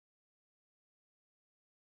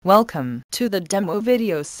Welcome to the demo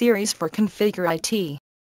video series for Configure.IT.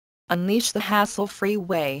 Unleash the hassle-free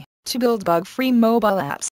way to build bug-free mobile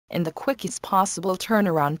apps in the quickest possible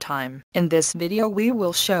turnaround time. In this video we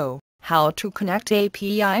will show how to connect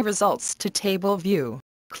API results to TableView.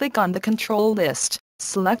 Click on the control list,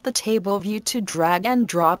 select the TableView to drag and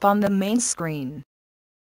drop on the main screen.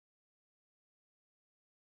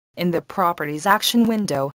 In the Properties action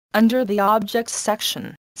window, under the Objects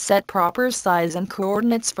section, set proper size and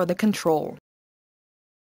coordinates for the control.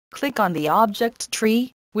 Click on the object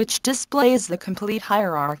tree, which displays the complete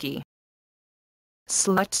hierarchy.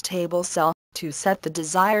 Select Table Cell to set the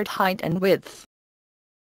desired height and width.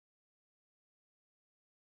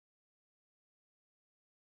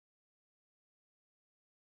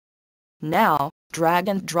 Now, drag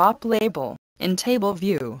and drop label in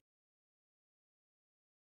TableView.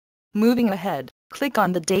 Moving ahead, click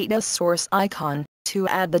on the data source icon to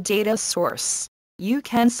add the data source. You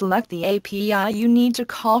can select the API you need to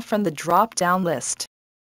call from the drop-down list.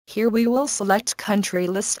 Here we will select Country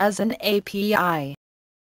List as an API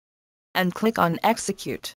and click on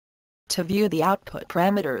Execute to view the output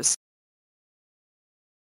parameters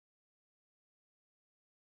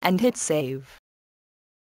and hit Save.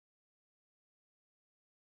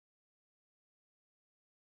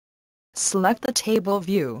 Select the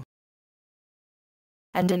TableView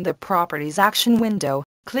and in the Properties action window,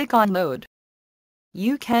 click on Load.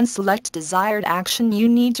 You can select desired action you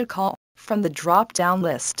need to call from the drop-down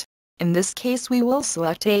list. In this case we will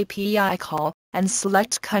select API call and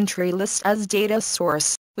select Country List as data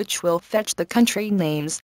source, which will fetch the country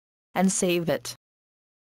names and save it.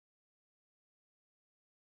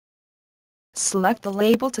 Select the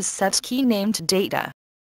label to set key name to data.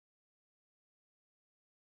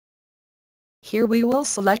 Here we will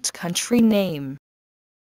select country name.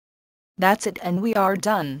 That's it and we are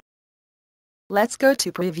done. Let's go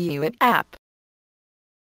to Preview It app.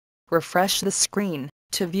 Refresh the screen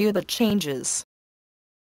to view the changes.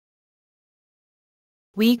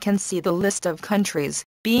 We can see the list of countries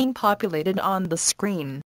being populated on the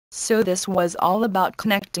screen. So this was all about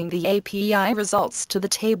connecting the API results to the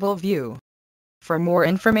TableView. For more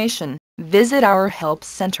information, visit our Help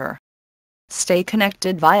Center. Stay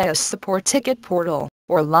connected via support ticket portal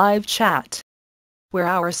or live chat, where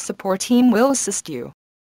our support team will assist you.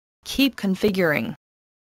 Keep configuring.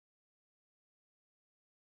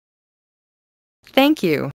 Thank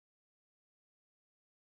you.